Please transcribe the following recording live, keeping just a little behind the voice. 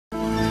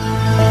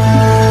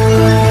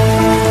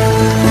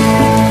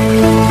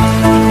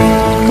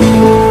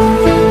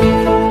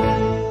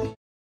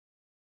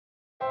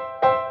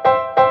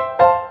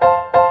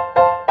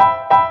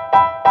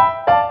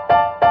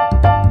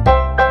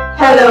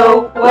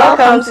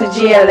Welcome to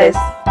GLS.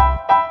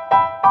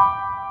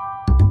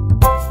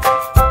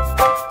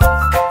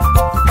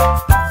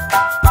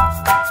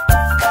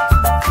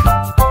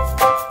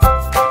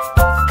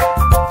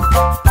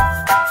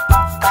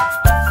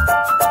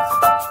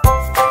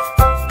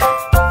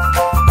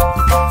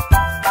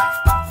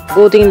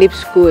 Golden Leap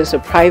School is a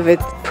private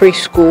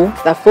preschool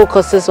that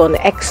focuses on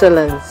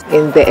excellence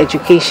in the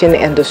education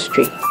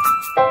industry.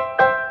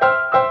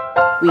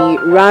 We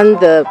run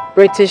the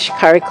British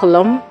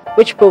curriculum,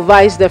 which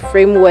provides the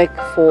framework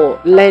for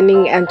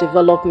learning and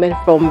development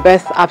from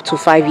birth up to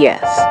 5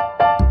 years.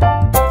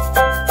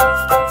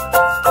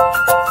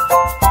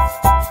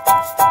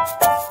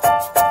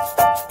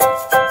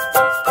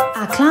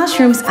 Our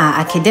classrooms are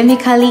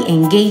academically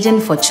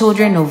engaging for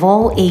children of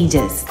all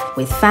ages,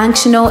 with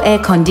functional air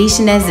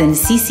conditioners and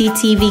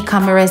CCTV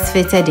cameras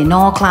fitted in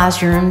all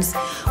classrooms.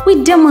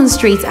 We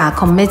demonstrate our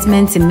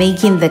commitment to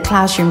making the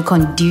classroom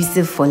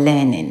conducive for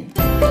learning.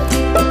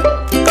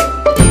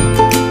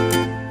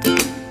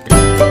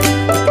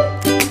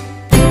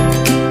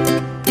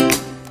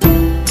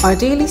 Our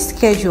daily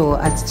schedule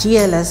at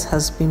GLS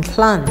has been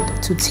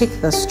planned to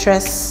take the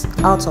stress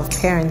out of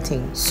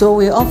parenting. So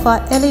we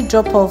offer early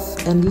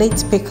drop-off and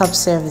late pickup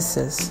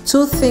services,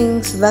 two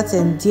things that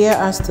endear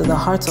us to the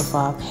heart of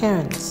our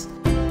parents.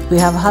 We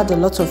have had a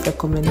lot of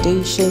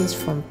recommendations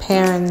from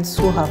parents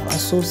who have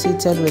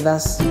associated with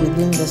us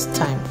within this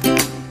time.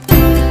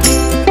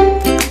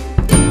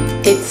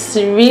 It's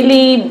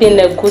really been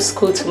a good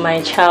school to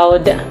my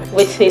child.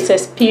 With his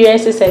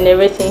experiences and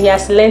everything, he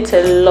has learned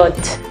a lot.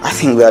 I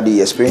think that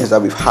the experience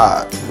that we've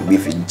had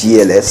with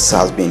GLS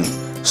has been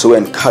so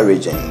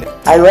encouraging.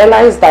 I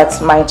realized that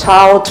my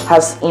child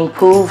has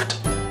improved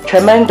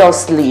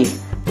tremendously.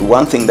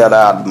 One thing that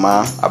I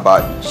admire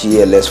about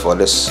GLS for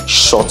this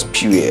short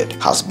period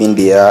has been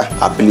their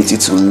ability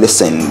to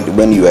listen.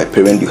 When you are a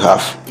parent, you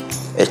have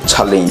a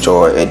challenge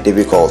or a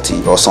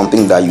difficulty or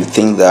something that you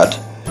think that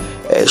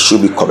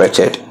should be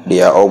corrected.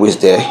 They are always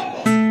there.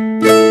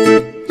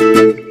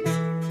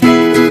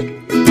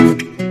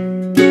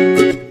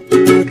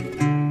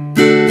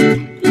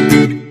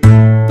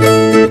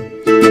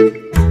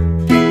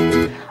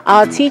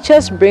 Our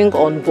teachers bring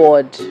on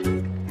board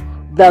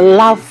the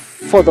love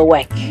for the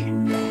work.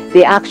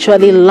 They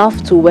actually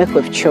love to work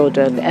with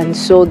children, and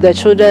so the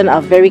children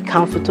are very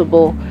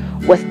comfortable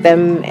with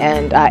them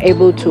and are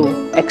able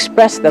to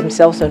express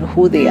themselves and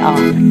who they are.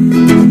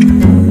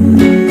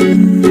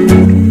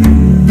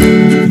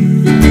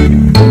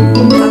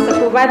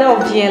 Provider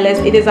of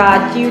GLS, it is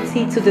our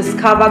duty to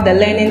discover the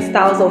learning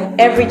styles of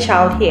every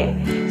child here.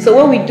 So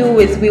what we do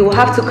is we will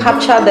have to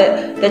capture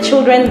the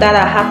children that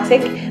are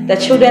haptic, the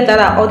children that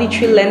are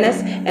auditory learners,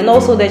 and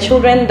also the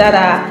children that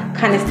are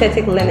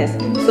kinesthetic learners.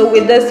 So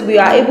with this, we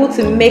are able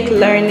to make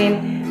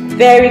learning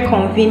very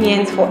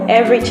convenient for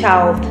every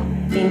child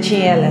in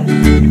GLS.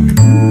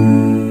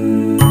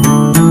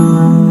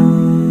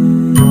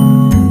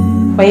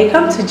 When you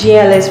come to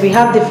GLS, we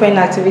have different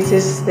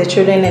activities the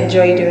children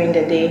enjoy during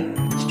the day.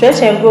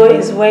 Stretch and Grow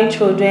is when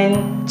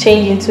children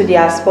change into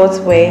their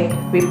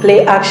sportswear. We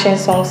play action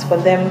songs for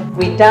them.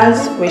 We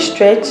dance, we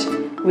stretch,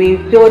 we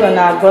build on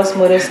our gross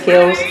motor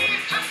skills.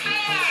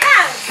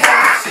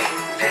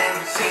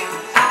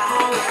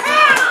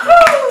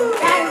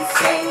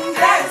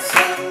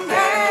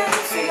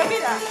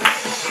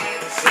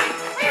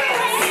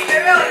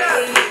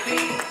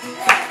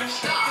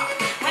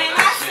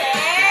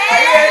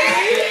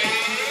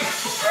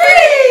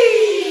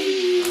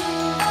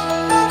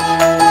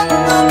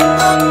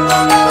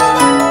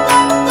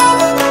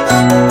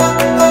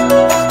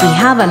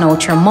 An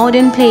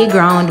ultra-modern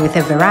playground with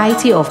a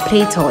variety of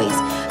play toys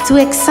to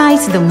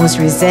excite the most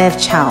reserved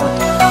child.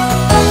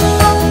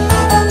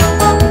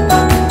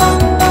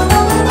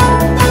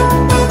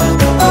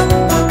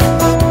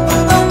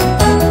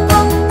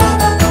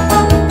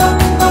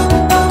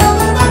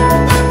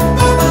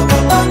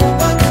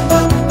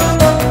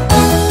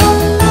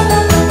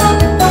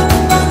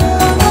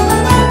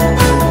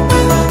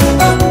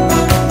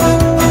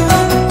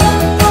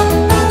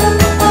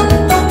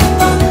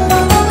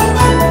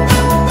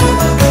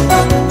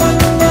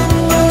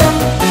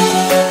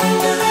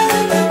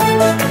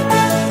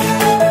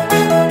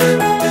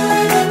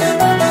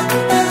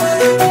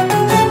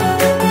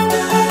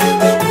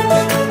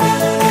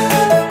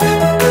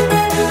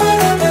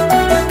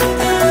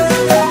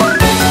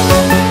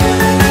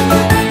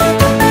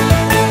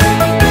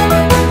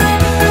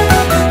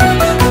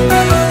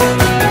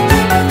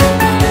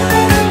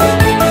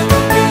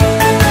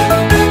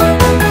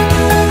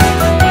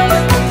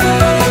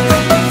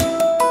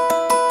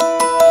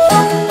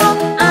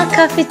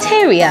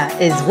 Cafeteria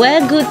is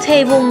where good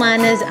table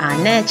manners are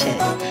nurtured.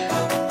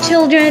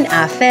 Children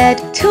are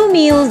fed 2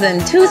 meals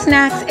and 2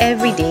 snacks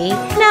every day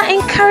and are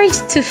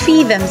encouraged to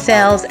feed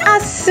themselves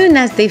as soon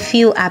as they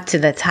feel up to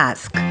the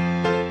task.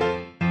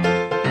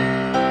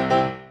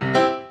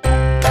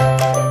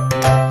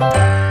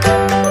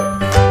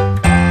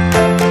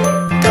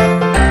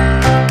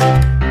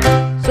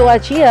 So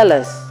at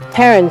GLS,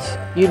 Parents,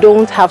 you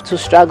don't have to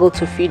struggle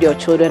to feed your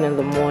children in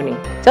the morning.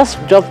 Just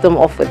drop them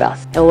off with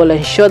us and we'll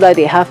ensure that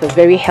they have a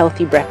very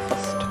healthy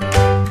breakfast.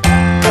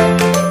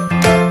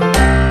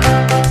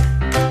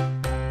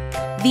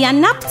 Their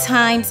nap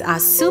times are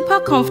super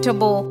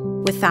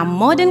comfortable with our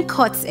modern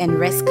cots and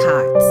rest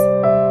cards.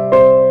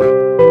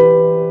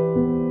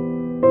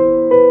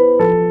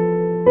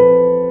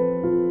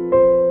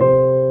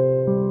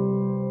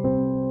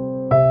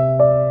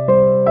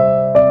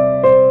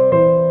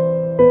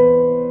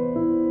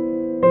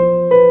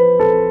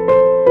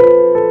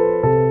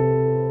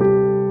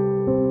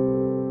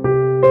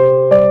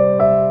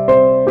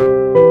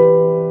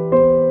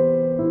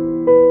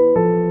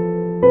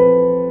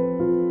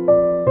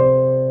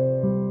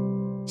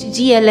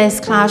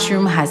 GLS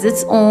Classroom has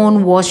its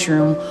own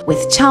washroom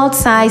with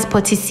child-sized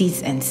potty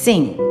seats and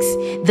sinks.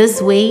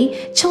 This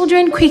way,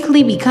 children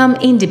quickly become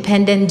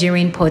independent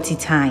during potty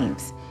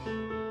times.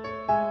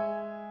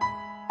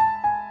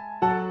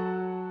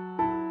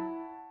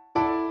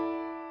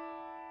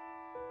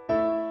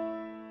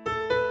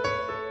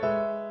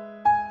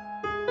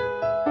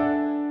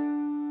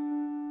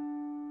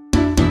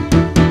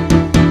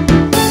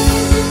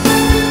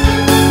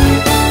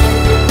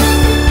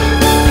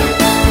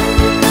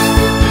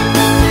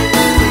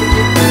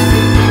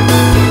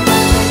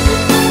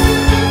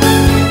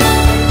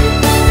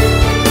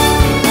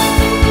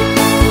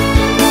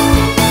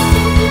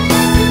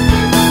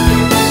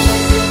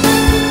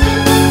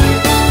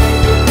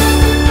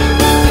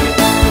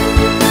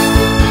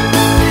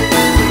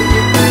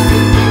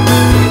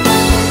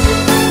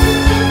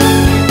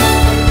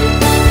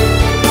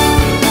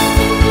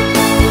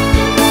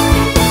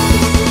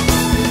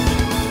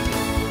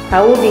 I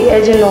will be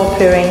urging all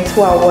parents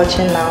who are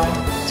watching now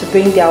to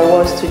bring their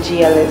wards to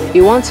GLS.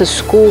 You want a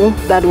school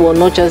that will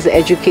not just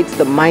educate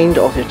the mind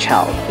of your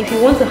child. If you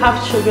want to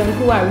have children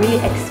who are really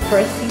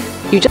expressive,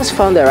 You just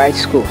found the right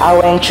school. I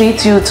will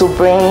entreat you to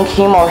bring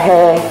him or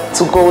her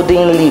to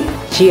Golden Leap,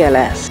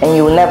 GLS. and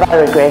you will never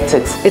regret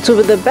it. It will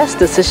be the best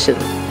decision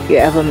you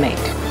ever made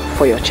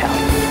for your child.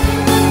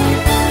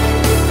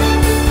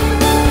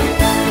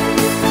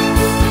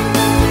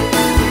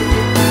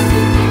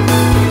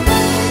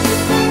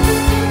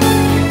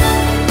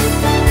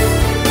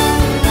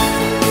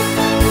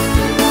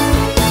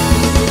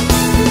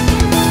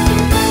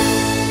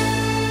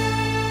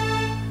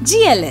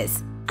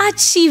 GLS,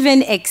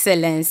 achieving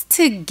excellence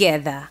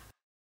together.